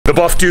The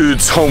Buff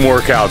Dudes home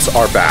workouts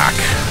are back.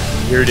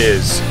 Here it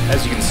is.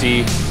 As you can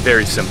see,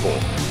 very simple.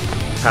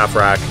 Half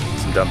rack,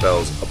 some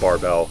dumbbells, a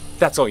barbell.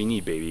 That's all you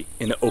need, baby,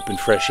 in the open,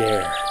 fresh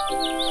air.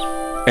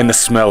 And the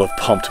smell of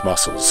pumped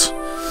muscles.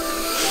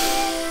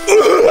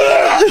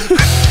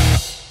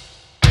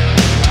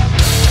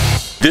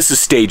 This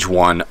is stage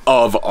one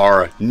of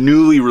our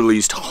newly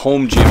released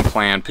home gym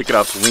plan. Pick it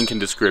up, link in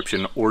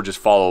description, or just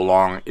follow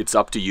along. It's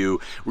up to you.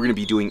 We're gonna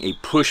be doing a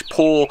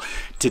push-pull.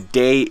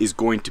 Today is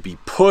going to be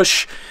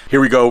push. Here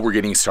we go, we're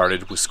getting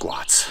started with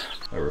squats.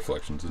 My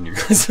reflections in your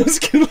guys'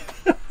 skin.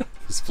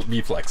 Just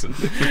me flexing.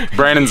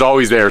 Brandon's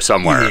always there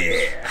somewhere.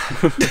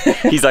 Yeah.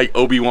 He's like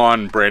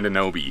Obi-Wan Brandon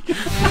Obi.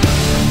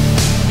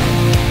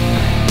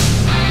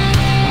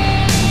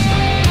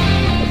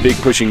 A big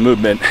pushing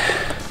movement.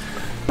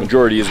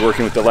 Majority is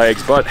working with the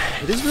legs, but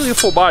it is really a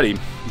full body.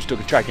 You're still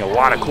contracting a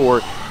lot of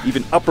core,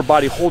 even upper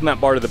body, holding that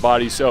bar to the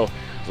body. So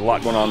there's a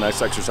lot going on in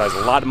this exercise,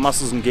 a lot of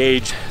muscles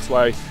engaged. That's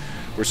why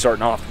we're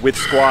starting off with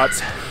squats.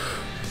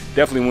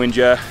 Definitely wins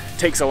you.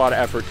 Takes a lot of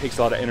effort, takes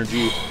a lot of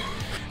energy.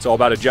 It's all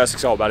about adjusting,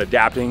 it's all about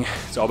adapting.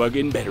 It's all about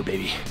getting better,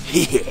 baby.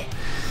 Yeah.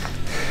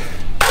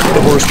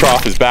 The horse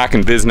trough is back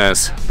in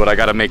business, but I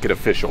gotta make it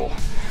official.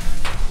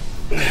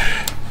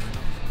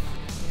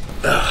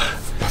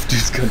 Buff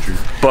Dudes Country.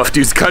 Buff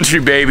Dudes Country,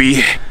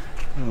 baby.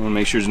 I wanna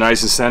make sure it's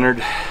nice and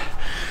centered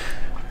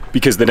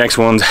because the next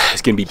one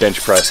is gonna be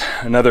bench press.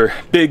 Another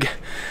big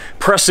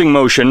pressing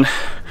motion.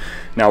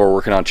 Now we're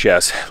working on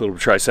chest, a little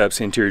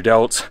triceps, anterior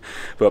delts,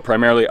 but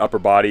primarily upper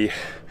body.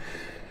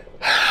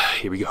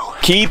 Here we go.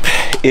 Keep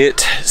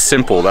it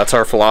simple. That's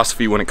our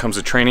philosophy when it comes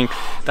to training.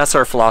 That's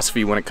our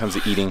philosophy when it comes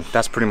to eating.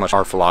 That's pretty much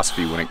our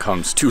philosophy when it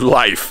comes to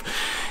life.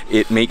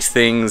 It makes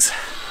things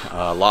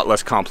a lot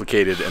less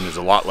complicated and there's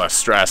a lot less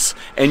stress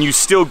and you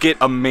still get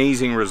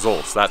amazing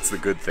results. That's the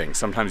good thing.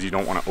 Sometimes you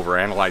don't want to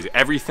overanalyze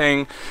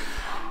everything.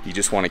 You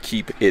just want to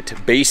keep it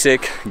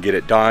basic, get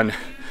it done,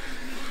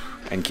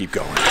 and keep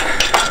going.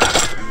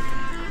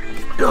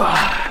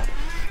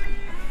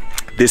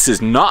 This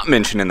is not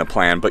mentioned in the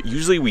plan, but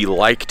usually we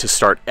like to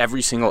start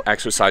every single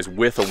exercise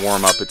with a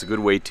warm-up. It's a good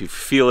way to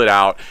feel it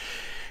out,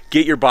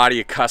 get your body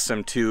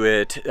accustomed to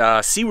it,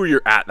 see where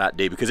you're at that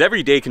day, because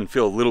every day can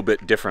feel a little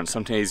bit different.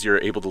 Some days you're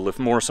able to lift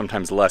more,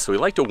 sometimes less. So we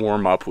like to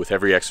warm up with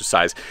every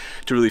exercise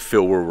to really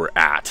feel where we're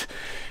at.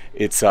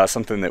 It's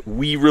something that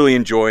we really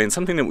enjoy and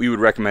something that we would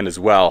recommend as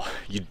well.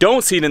 You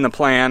don't see it in the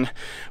plan,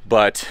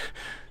 but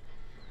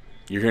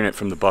you're hearing it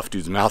from the Buff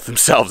Dudes' mouth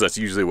themselves. That's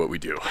usually what we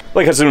do.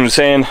 Like I was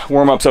saying,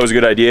 warm-up's always a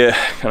good idea,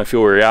 kind of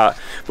feel where you're at,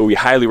 but we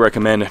highly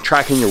recommend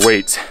tracking your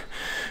weights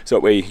so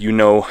that way you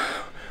know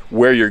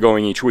where you're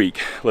going each week.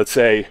 Let's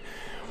say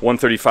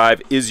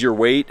 135 is your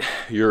weight,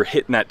 you're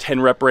hitting that 10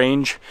 rep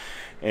range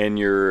and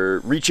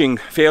you're reaching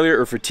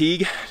failure or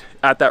fatigue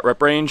at that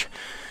rep range.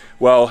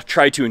 Well,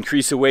 try to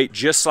increase the weight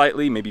just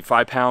slightly, maybe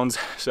 5 pounds,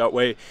 so that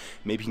way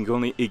maybe you can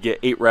only get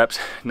 8 reps,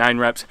 9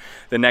 reps.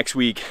 The next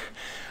week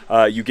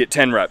you get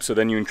 10 reps, so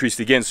then you increase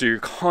it again. So you're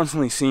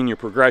constantly seeing your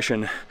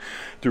progression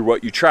through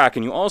what you track,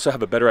 and you also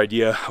have a better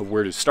idea of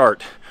where to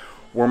start.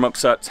 Warm-up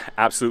sets,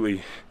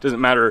 absolutely.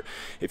 Doesn't matter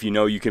if you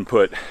know you can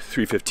put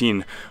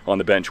 315 on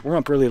the bench. Warm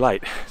up really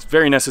light. It's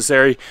very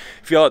necessary.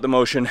 Feel out the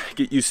motion,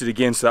 get used to it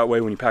again, so that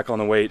way when you pack on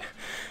the weight,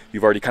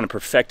 you've already kind of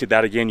perfected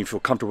that again. You feel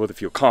comfortable with it,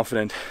 feel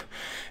confident,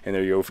 and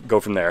there you go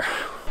from there.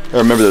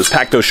 Remember those,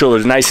 pack those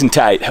shoulders nice and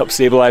tight, help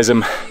stabilize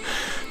them,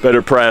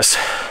 better press.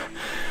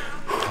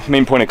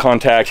 Main point of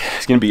contact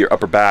is going to be your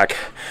upper back,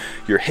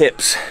 your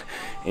hips,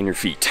 and your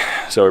feet.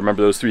 So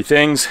remember those 3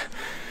 things.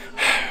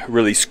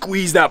 Really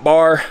squeeze that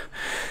bar.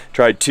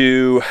 Try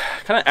to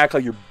kind of act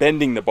like you're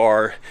bending the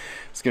bar.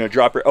 It's going to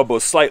drop your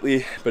elbows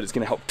slightly, but it's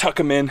going to help tuck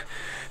them in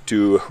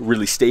to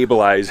really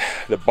stabilize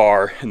the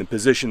bar in the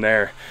position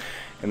there.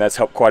 And that's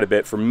helped quite a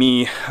bit for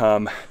me.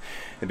 In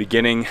the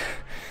beginning,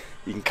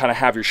 you can kind of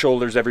have your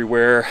shoulders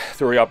everywhere,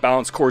 throw you off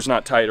balance, core's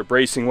not tight or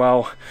bracing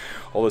well.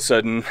 All of a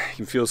sudden, you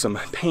can feel some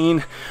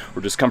pain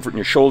or discomfort in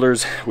your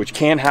shoulders, which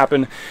can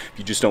happen if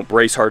you just don't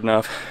brace hard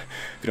enough.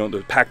 If you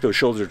don't pack those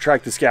shoulders,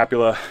 retract the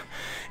scapula,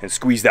 and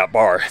squeeze that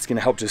bar. It's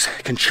gonna help just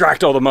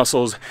contract all the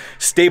muscles,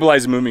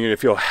 stabilize the movement. You're gonna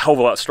feel a hell of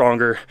a lot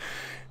stronger.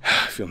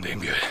 Feeling damn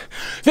good.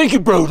 Thank you,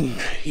 Broden.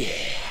 Yeah.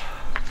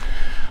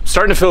 I'm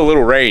starting to feel a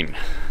little rain.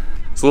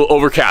 It's a little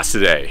overcast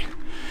today.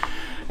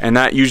 And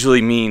that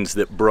usually means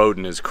that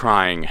Broden is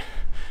crying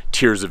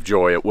tears of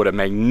joy at what a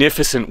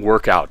magnificent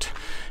workout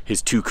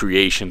his 2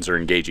 creations are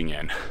engaging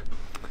in.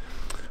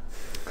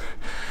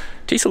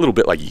 Tastes a little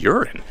bit like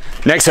urine.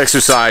 Next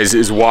exercise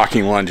is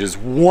walking lunges,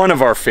 one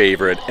of our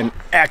favorite, an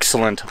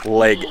excellent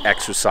leg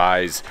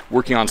exercise,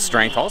 working on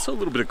strength, also a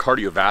little bit of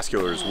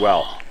cardiovascular as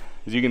well.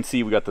 As you can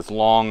see, we got this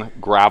long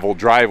gravel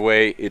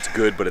driveway. It's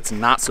good, but it's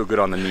not so good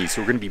on the knees,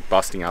 so we're gonna be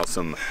busting out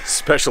some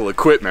special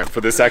equipment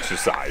for this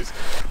exercise.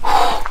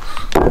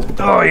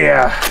 Oh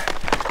yeah,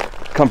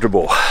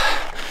 comfortable.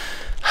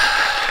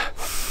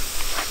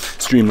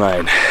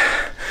 Streamlined,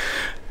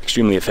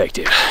 extremely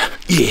effective.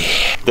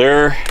 Yeah.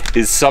 There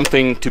is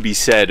something to be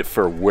said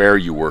for where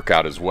you work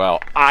out as well.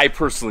 I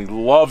personally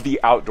love the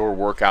outdoor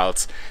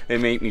workouts. They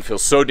make me feel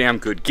so damn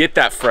good. Get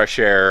that fresh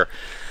air.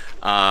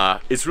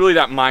 It's really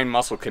that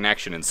mind-muscle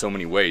connection in so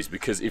many ways,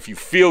 because if you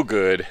feel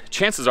good,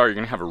 chances are you're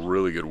gonna have a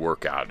really good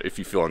workout. If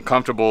you feel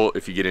uncomfortable,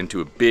 if you get into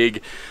a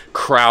big,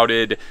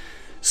 crowded,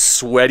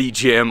 sweaty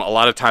gym, a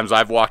lot of times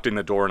I've walked in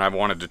the door and I've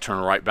wanted to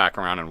turn right back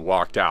around and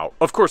walked out.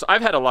 Of course,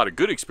 I've had a lot of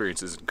good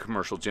experiences in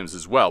commercial gyms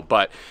as well,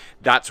 but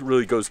that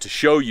really goes to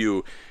show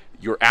you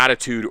your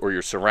attitude or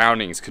your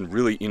surroundings can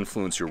really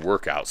influence your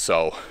workout.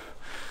 So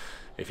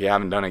if you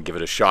haven't done it, give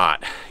it a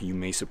shot. You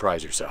may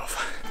surprise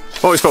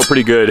yourself. Always felt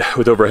pretty good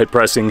with overhead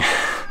pressing.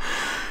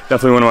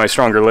 Definitely one of my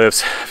stronger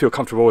lifts. I feel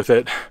comfortable with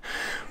it.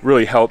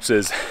 Really helps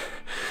is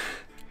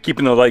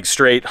keeping the legs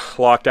straight,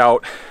 locked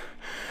out,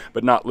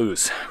 but not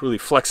loose. Really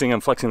flexing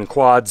and flexing the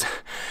quads,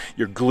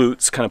 your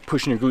glutes, kind of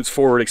pushing your glutes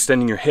forward,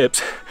 extending your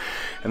hips,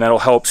 and that'll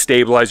help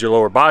stabilize your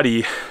lower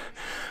body,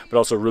 but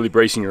also really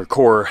bracing your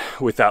core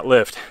with that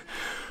lift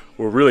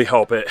will really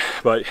help it.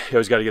 But you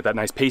always got to get that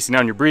nice pacing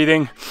down your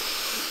breathing.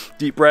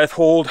 Deep breath,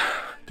 hold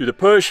through the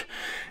push,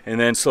 and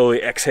then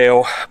slowly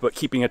exhale, but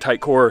keeping a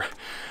tight core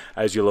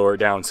as you lower it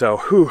down. So,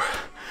 whew,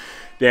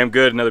 damn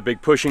good. Another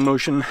big pushing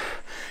motion,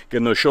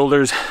 getting those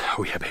shoulders.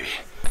 Oh yeah, baby.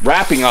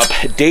 Wrapping up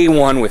day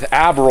one with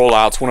ab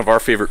rollouts, one of our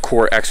favorite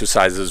core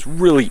exercises.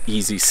 Really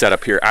easy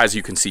setup here, as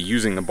you can see,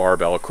 using the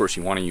barbell. Of course,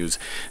 you want to use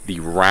the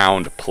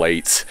round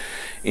plates.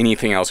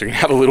 Anything else, you're gonna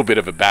have a little bit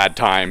of a bad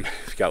time.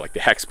 If you got like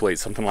the hex plate,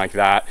 something like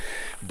that.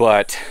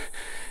 But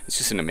it's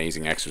just an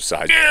amazing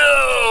exercise.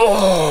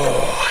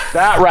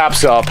 That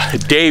wraps up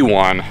day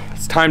one.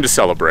 It's time to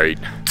celebrate.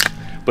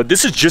 But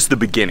this is just the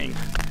beginning.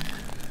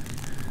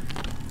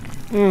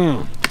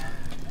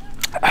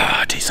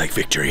 Tastes like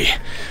victory.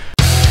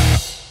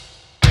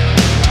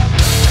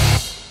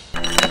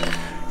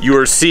 You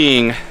are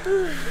seeing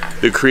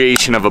the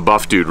creation of a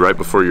buff dude right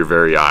before your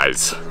very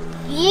eyes.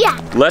 Yeah.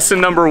 Lesson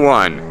number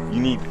one,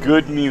 you need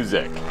good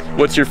music.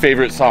 What's your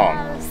favorite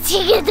song?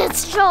 Seek and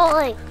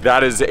Destroy.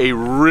 That is a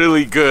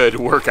really good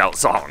workout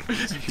song.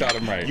 You got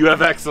him right. You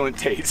have excellent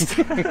taste.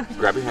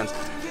 Grab your hands.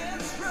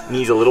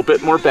 Knees a little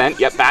bit more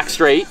bent. Yep, back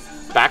straight.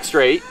 Back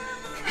straight.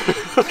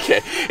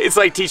 Okay, it's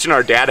like teaching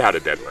our dad how to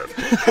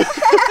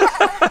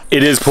deadlift.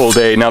 It is pull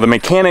day. Now the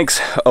mechanics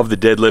of the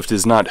deadlift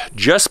is not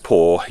just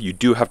pull. You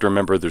do have to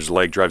remember there's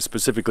leg drive,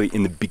 specifically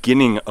in the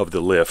beginning of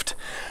the lift.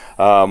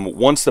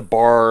 Once the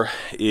bar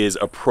is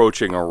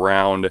approaching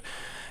around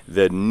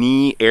the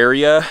knee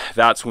area,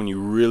 that's when you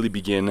really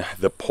begin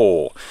the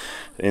pull.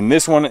 And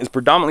this one is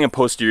predominantly a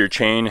posterior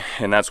chain,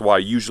 and that's why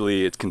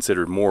usually it's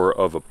considered more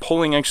of a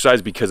pulling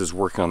exercise, because it's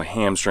working on the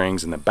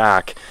hamstrings and the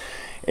back.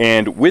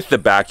 And with the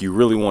back, you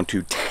really want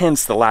to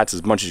tense the lats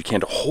as much as you can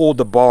to hold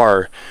the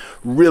bar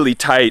really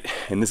tight.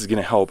 And this is going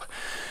to help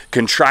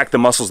contract the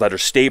muscles that are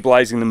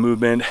stabilizing the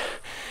movement.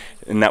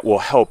 And that will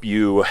help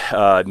you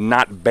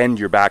not bend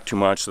your back too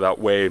much. So that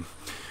way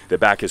the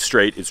back is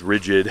straight, it's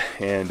rigid,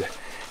 and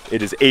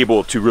it is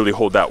able to really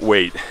hold that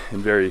weight and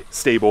very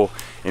stable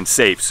and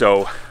safe.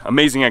 So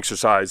amazing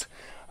exercise.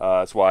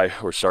 That's why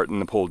we're starting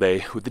the pull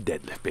day with the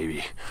deadlift,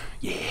 baby.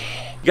 Yeah.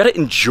 You gotta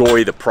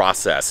enjoy the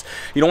process.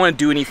 You don't wanna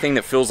do anything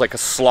that feels like a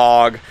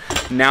slog.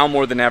 Now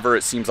more than ever,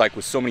 it seems like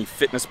with so many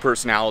fitness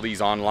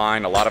personalities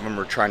online, a lot of them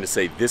are trying to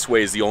say this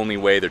way is the only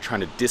way. They're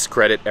trying to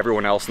discredit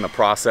everyone else in the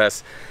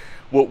process.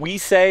 What we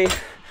say,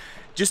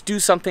 just do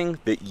something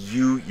that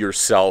you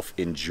yourself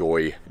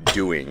enjoy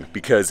doing,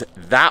 because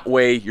that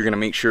way you're gonna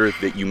make sure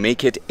that you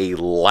make it a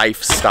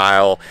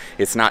lifestyle.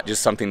 It's not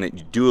just something that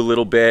you do a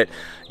little bit,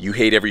 you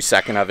hate every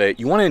second of it.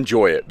 You wanna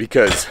enjoy it,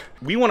 because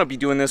we wanna be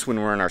doing this when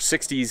we're in our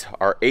 60s,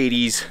 our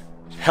 80s,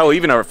 hell,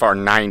 even if our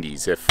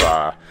 90s,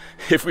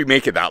 if we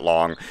make it that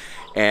long.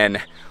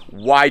 And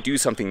why do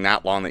something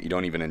that long that you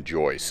don't even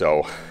enjoy?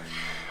 So,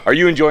 are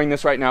you enjoying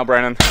this right now,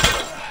 Brandon?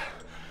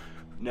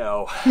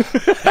 No.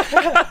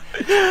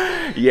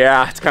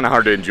 Yeah, it's kind of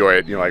hard to enjoy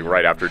it, you know, like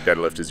right after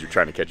deadlift as you're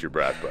trying to catch your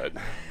breath, but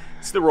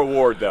it's the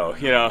reward though,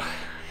 you know.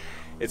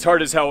 It's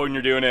hard as hell when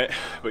you're doing it,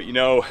 but you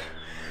know,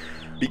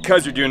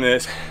 because you're doing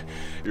this,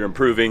 you're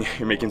improving,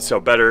 you're making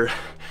yourself better,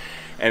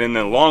 and in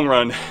the long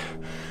run,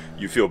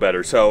 you feel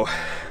better. So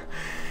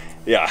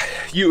yeah,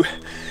 you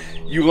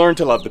learn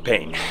to love the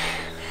pain.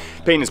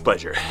 Pain is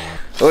pleasure.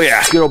 Oh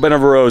yeah, good old bent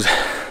over rows.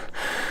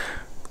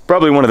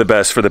 Probably one of the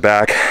best for the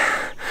back,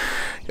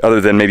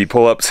 other than maybe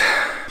pull-ups,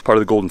 part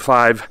of the golden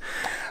 5.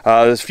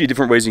 There's a few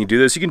different ways you can do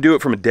this. You can do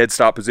it from a dead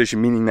stop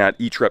position, meaning that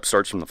each rep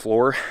starts from the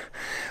floor.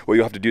 What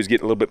you'll have to do is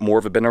get a little bit more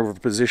of a bent over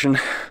position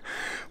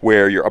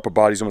where your upper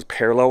body is almost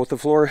parallel with the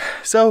floor.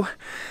 So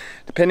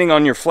depending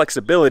on your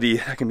flexibility,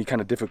 that can be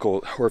kind of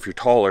difficult, or if you're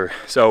taller.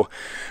 So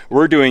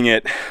we're doing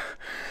it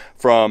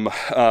from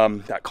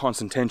that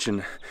constant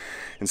tension.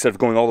 Instead of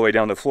going all the way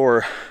down the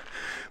floor,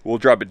 we'll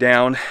drop it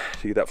down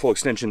to get that full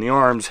extension in the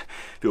arms,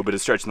 feel a bit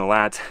of stretch in the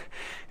lats,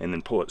 and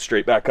then pull it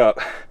straight back up.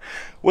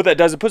 What that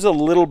does, it puts a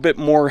little bit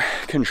more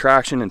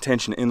contraction and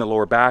tension in the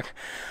lower back,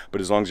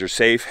 but as long as you're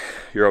safe,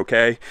 you're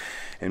okay.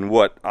 And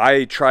what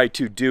I try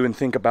to do and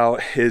think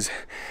about is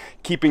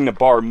keeping the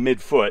bar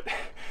mid-foot.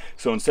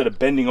 So instead of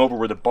bending over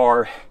where the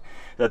bar,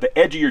 at the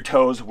edge of your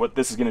toes, what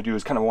this is gonna do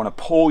is kind of wanna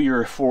pull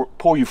you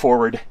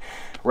forward,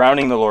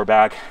 rounding the lower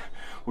back.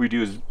 What we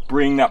do is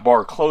bring that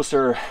bar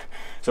closer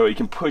so you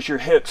can push your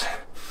hips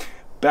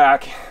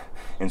back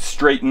and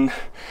straighten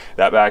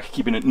that back,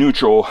 keeping it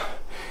neutral,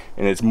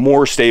 and it's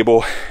more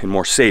stable and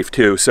more safe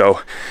too.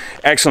 So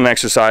excellent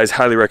exercise,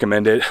 highly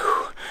recommend it.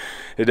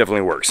 It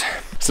definitely works.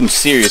 Some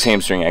serious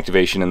hamstring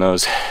activation in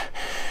those.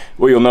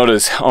 What you'll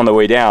notice on the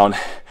way down,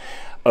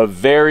 a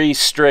very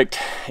strict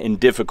and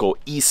difficult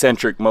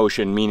eccentric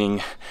motion,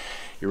 meaning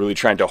you're really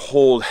trying to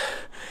hold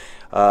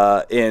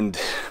and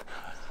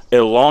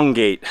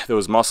elongate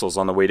those muscles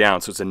on the way down.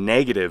 So it's a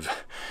negative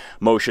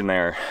motion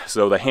there.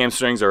 So the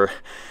hamstrings they're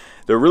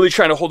really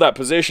trying to hold that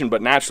position,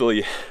 but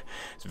naturally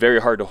it's very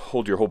hard to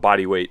hold your whole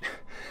body weight.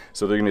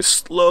 So they're gonna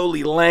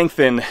slowly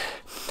lengthen,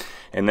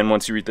 and then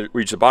once you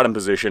reach the bottom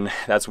position,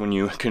 that's when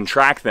you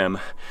contract them.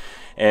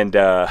 And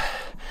a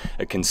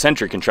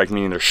concentric contract,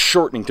 meaning they're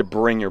shortening to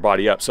bring your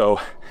body up. So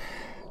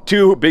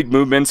two big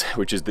movements,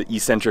 which is the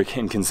eccentric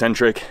and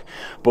concentric,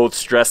 both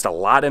stressed a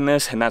lot in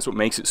this, and that's what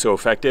makes it so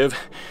effective.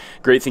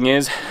 Great thing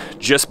is,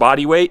 just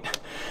body weight.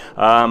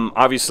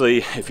 Obviously,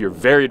 if you're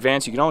very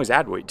advanced, you can always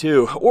add weight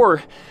too, or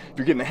if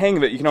you're getting the hang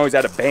of it, you can always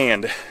add a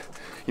band,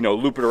 you know,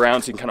 loop it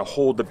around so you can kind of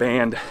hold the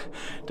band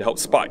to help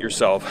spot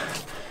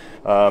yourself.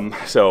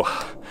 So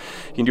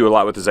you can do a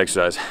lot with this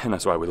exercise, and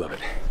that's why we love it.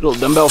 Little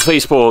dumbbell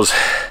face pulls.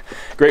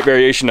 Great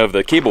variation of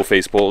the cable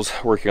face pulls,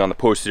 working on the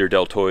posterior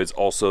deltoids,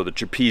 also the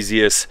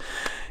trapezius.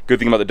 Good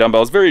thing about the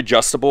dumbbell, it's very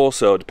adjustable,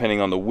 so depending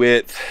on the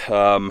width,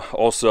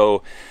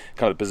 also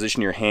kind of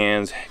position your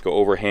hands, go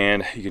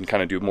overhand, you can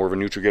kind of do more of a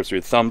neutral grip so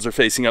your thumbs are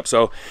facing up.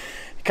 So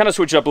kind of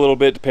switch it up a little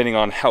bit depending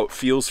on how it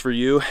feels for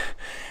you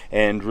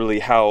and really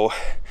how,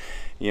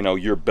 you know,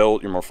 you're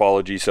built, your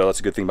morphology. So that's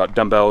a good thing about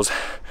dumbbells.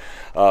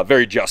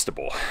 Very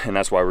adjustable, and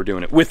that's why we're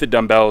doing it with the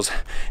dumbbells.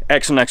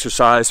 Excellent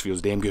exercise,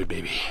 feels damn good,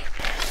 baby.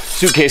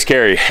 Suitcase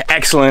carry,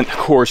 excellent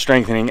core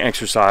strengthening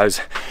exercise.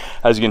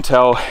 As you can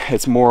tell,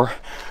 it's more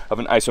of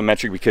an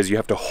isometric because you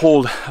have to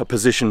hold a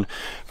position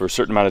for a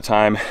certain amount of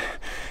time,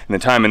 and the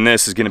time in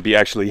this is going to be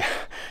actually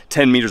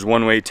 10 meters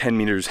one way, 10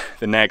 meters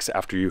the next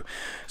after you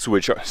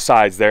switch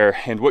sides there.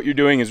 And what you're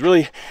doing is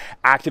really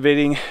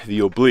activating the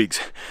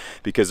obliques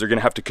because they're going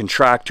to have to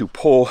contract to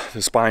pull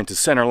the spine to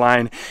center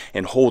line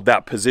and hold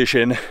that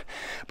position,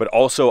 but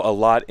also a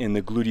lot in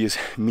the gluteus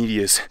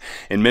medius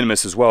and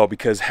minimus as well,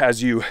 because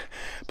as you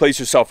place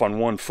yourself on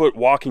one foot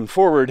walking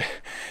forward,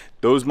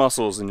 those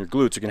muscles in your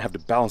glutes are gonna have to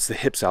balance the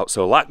hips out.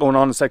 So a lot going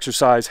on in this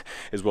exercise,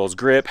 as well as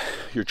grip,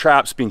 your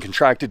traps being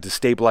contracted to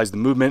stabilize the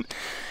movement.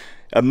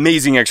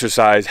 Amazing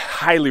exercise,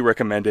 highly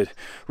recommended.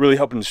 Really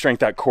helping to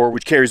strengthen that core,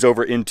 which carries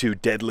over into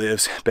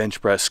deadlifts,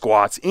 bench press,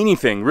 squats,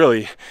 anything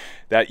really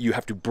that you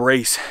have to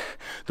brace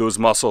those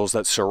muscles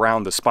that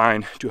surround the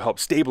spine to help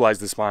stabilize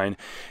the spine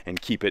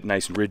and keep it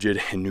nice and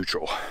rigid and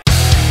neutral.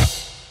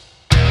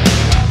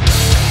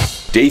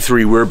 Day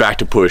 3, we're back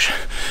to push.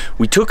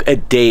 We took a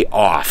day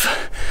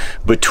off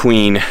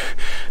between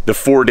the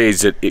 4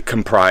 days that it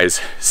comprise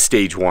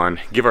stage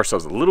 1. Give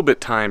ourselves a little bit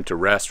time to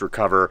rest,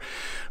 recover.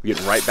 We're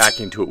getting right back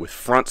into it with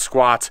front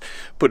squats,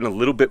 putting a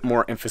little bit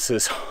more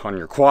emphasis on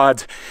your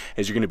quads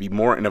as you're gonna be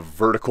more in a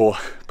vertical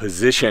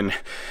position.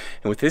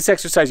 And with this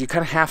exercise, you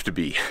kind of have to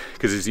be,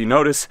 because as you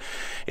notice,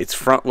 it's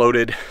front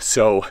loaded.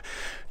 So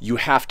you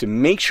have to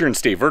make sure and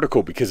stay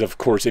vertical, because of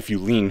course, if you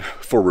lean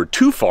forward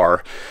too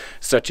far,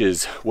 such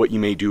as what you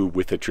may do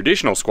with a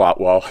traditional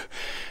squat, well,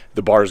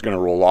 the bar is going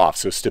to roll off.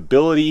 So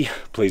stability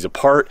plays a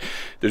part.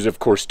 There's of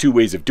course 2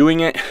 ways of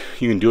doing it.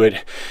 You can do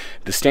it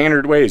the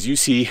standard way as you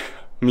see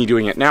me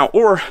doing it now,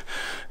 or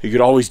you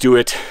could always do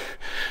it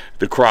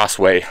the cross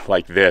way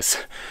like this.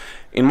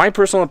 In my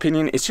personal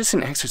opinion, it's just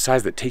an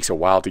exercise that takes a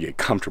while to get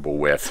comfortable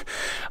with.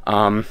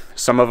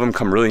 Some of them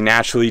come really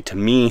naturally. To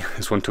me,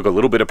 this one took a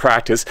little bit of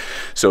practice.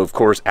 So of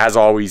course, as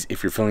always,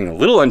 if you're feeling a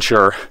little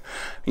unsure,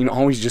 you can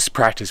always just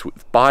practice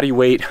with body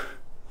weight,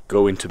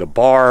 go into the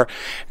bar,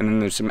 and then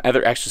there's some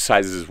other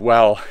exercises as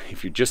well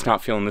if you're just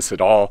not feeling this at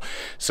all,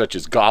 such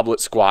as goblet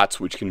squats,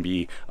 which can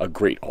be a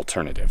great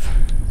alternative.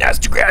 That's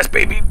the grass,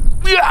 baby.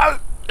 Yeah.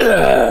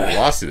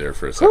 Lost you there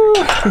for a second.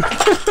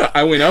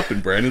 I went up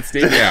and Brandon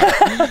stayed down.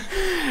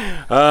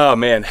 Oh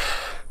man,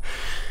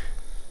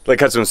 like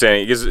that's what I'm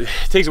saying. It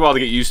takes a while to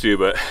get used to,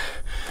 but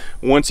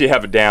once you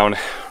have it down, it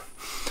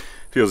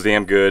feels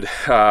damn good.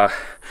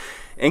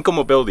 Ankle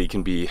mobility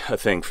can be a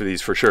thing for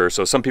these for sure.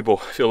 So some people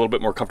feel a little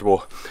bit more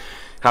comfortable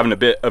having a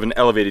bit of an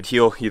elevated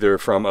heel, either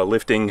from a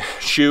lifting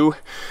shoe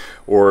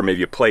or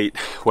maybe a plate,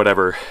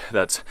 whatever,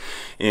 that's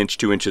inch,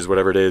 2 inches,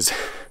 whatever it is.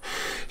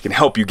 It can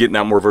help you get in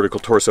that more vertical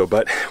torso,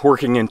 but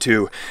working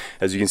into,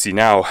 as you can see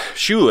now,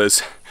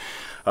 shoeless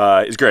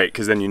is great,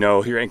 because then you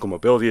know your ankle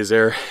mobility is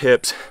there,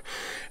 hips,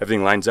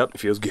 everything lines up, it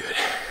feels good.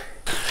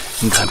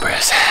 Incline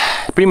press.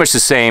 Pretty much the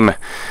same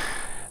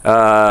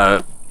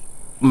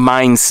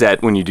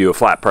mindset when you do a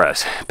flat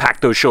press. Pack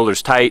those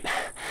shoulders tight.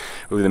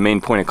 Really the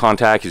main point of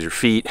contact is your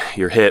feet,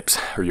 your hips,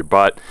 or your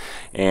butt,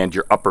 and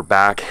your upper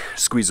back.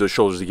 Squeeze those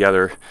shoulders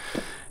together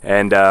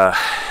And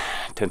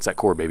tense that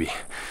core, baby.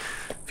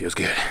 Feels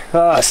good.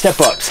 Step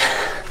ups.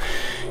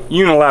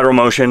 Unilateral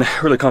motion,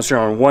 really concentrate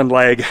on one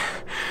leg,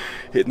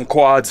 hitting the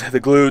quads, the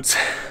glutes,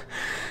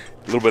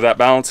 a little bit of that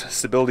balance,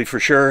 stability for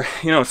sure.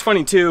 You know, it's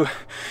funny too,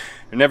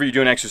 whenever you're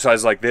doing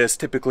exercises like this,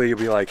 typically you'll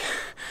be like,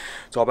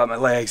 it's all about my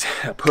legs,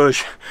 that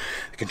push,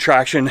 the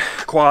contraction,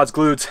 quads,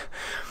 glutes.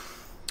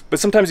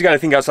 But sometimes you gotta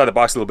think outside the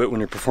box a little bit when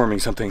you're performing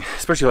something,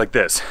 especially like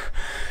this.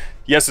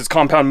 Yes, it's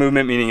compound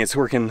movement, meaning it's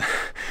working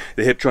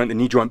the hip joint, the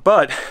knee joint,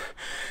 but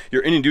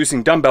you're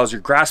introducing dumbbells,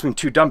 you're grasping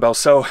 2 dumbbells.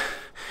 So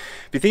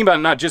if you think about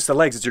it, not just the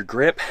legs, it's your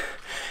grip,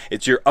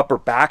 it's your upper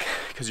back,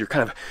 because you're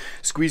kind of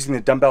squeezing the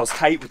dumbbells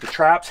tight with the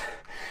traps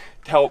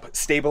to help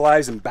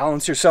stabilize and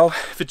balance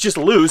yourself. If it's just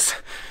loose,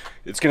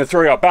 it's gonna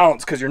throw you out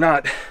balance because you're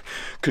not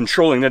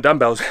controlling the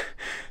dumbbells.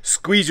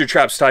 Squeeze your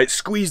traps tight,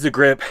 squeeze the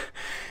grip.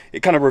 It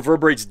kind of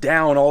reverberates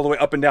down all the way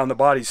up and down the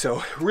body.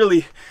 So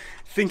really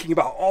thinking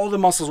about all the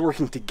muscles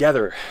working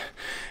together,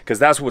 because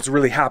that's what's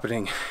really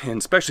happening, and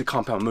especially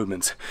compound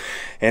movements.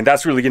 And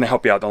that's really gonna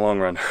help you out in the long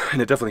run.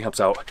 And it definitely helps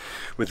out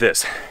with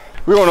this.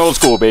 We're going old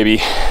school,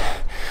 baby.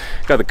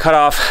 Got the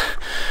cutoff,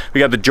 we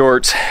got the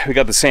jorts, we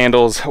got the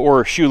sandals,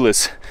 or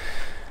shoeless.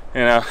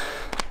 You know,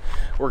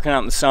 working out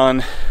in the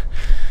sun.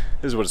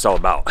 This is what it's all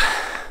about.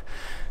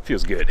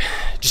 Feels good.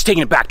 Just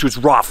taking it back to its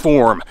raw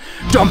form.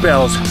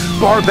 Dumbbells,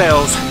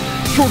 barbells,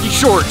 shorty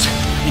shorts,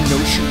 and no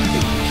shoes,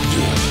 baby.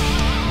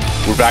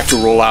 Yeah. We're back to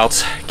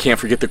rollouts. Can't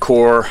forget the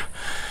core.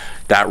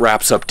 That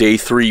wraps up day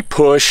 3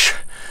 push.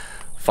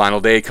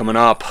 Final day coming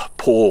up,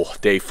 pull,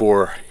 day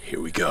 4. Here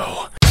we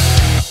go.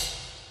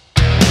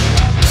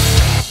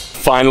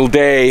 Final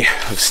day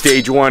of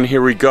stage 1,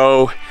 here we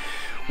go.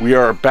 We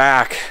are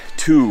back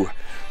to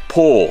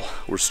pull.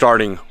 We're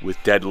starting with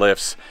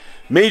deadlifts.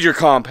 Major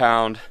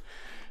compound,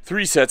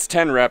 3 sets,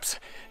 10 reps.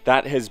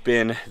 That has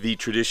been the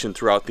tradition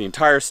throughout the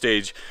entire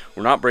stage.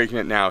 We're not breaking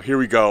it now. Here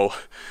we go.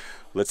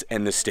 Let's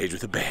end this stage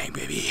with a bang,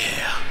 baby.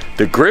 Yeah.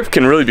 The grip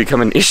can really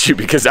become an issue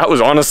because that was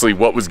honestly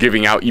what was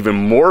giving out even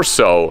more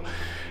so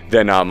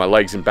than my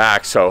legs and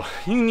back. So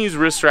you can use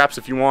wrist straps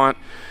if you want.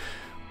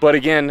 But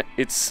again,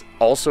 it's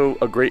also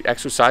a great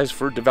exercise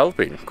for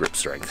developing grip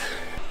strength.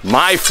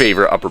 My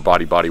favorite upper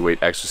body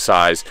weight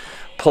exercise,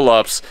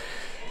 pull-ups.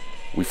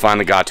 We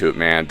finally got to it,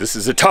 man. This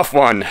is a tough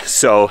one.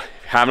 So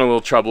having a little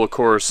trouble, of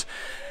course,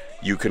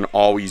 you can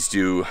always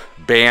do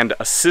band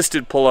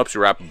assisted pull-ups.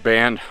 You wrap a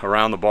band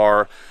around the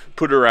bar,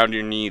 put it around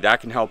your knee. That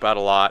can help out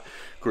a lot.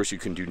 Of course, you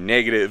can do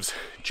negatives,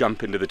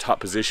 jump into the top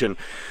position,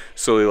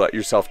 slowly let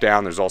yourself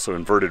down. There's also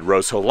inverted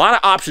rows. So a lot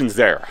of options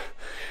there.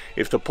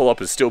 If the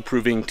pull-up is still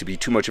proving to be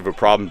too much of a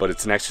problem, but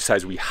it's an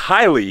exercise we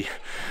highly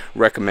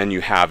recommend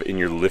you have in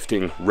your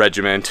lifting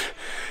regimen.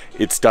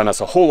 It's done us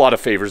a whole lot of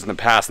favors in the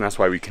past, and that's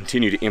why we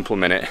continue to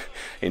implement it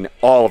in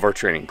all of our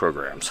training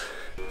programs.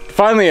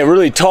 Finally, a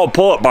really tall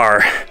pull-up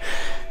bar.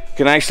 You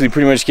can actually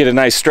pretty much get a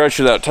nice stretch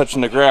without touching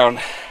the ground.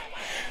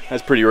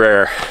 That's pretty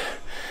rare.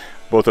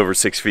 Both over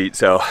 6 feet,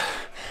 so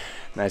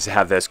nice to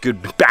have this.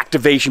 Good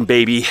activation,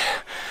 baby.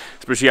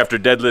 Especially after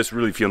deadlifts,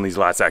 really feeling these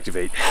lats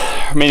activate.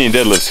 Romanian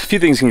deadlifts, a few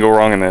things can go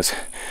wrong in this.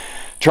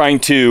 Trying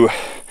to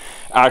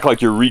act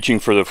like you're reaching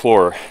for the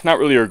floor. Not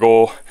really your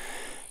goal.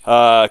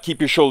 Keep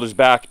your shoulders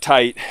back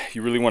tight.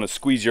 You really want to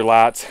squeeze your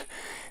lats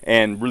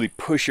and really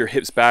push your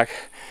hips back,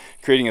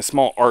 creating a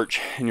small arch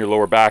in your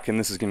lower back, and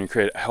this is going to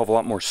create a hell of a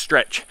lot more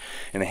stretch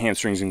in the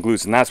hamstrings and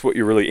glutes, and that's what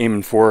you're really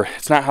aiming for.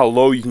 It's not how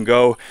low you can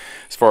go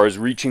as far as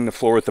reaching the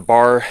floor with the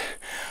bar.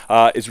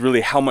 It's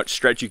really how much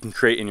stretch you can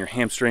create in your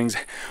hamstrings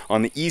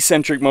on the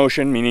eccentric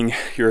motion, meaning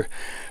you're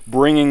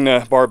bringing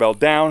the barbell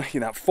down in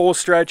that full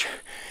stretch,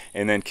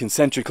 and then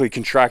concentrically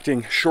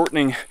contracting,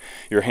 shortening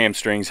your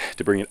hamstrings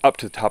to bring it up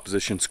to the top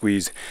position,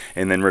 squeeze,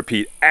 and then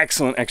repeat.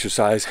 Excellent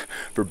exercise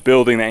for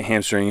building that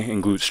hamstring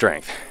and glute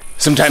strength.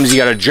 Sometimes you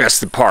gotta dress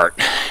the part.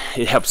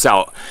 It helps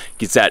out,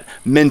 gets that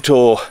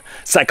mental,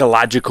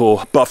 psychological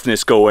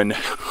buffness going.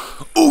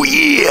 Oh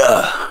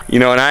yeah! You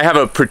know, and I have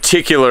a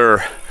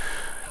particular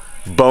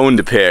bone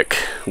to pick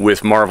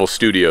with Marvel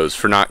Studios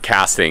for not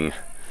casting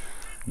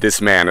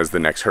this man as the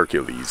next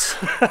Hercules.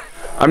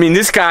 I mean,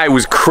 this guy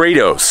was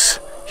Kratos.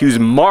 He was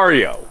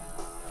Mario.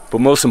 But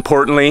most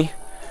importantly,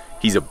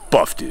 he's a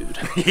buff dude.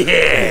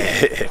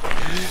 Yeah!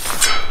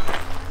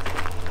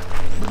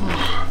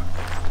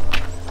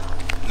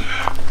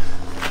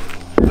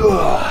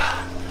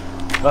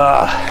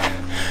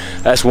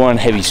 That's one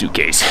heavy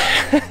suitcase.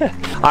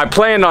 I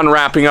planned on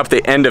wrapping up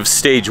the end of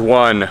stage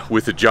 1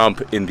 with a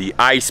jump in the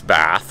ice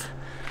bath.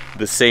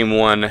 The same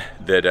one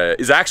that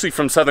is actually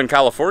from Southern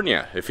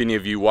California, if any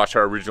of you watch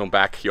our original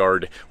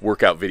backyard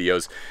workout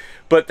videos.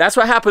 But that's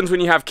what happens when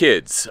you have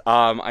kids.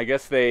 I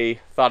guess they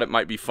thought it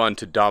might be fun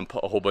to dump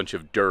a whole bunch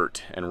of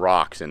dirt and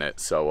rocks in it.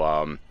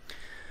 So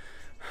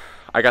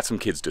I got some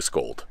kids to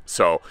scold.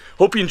 So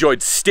hope you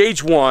enjoyed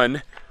stage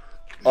 1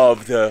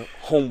 of the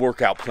home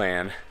workout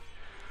plan.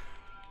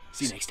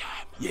 See you next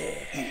time.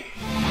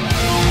 Yeah.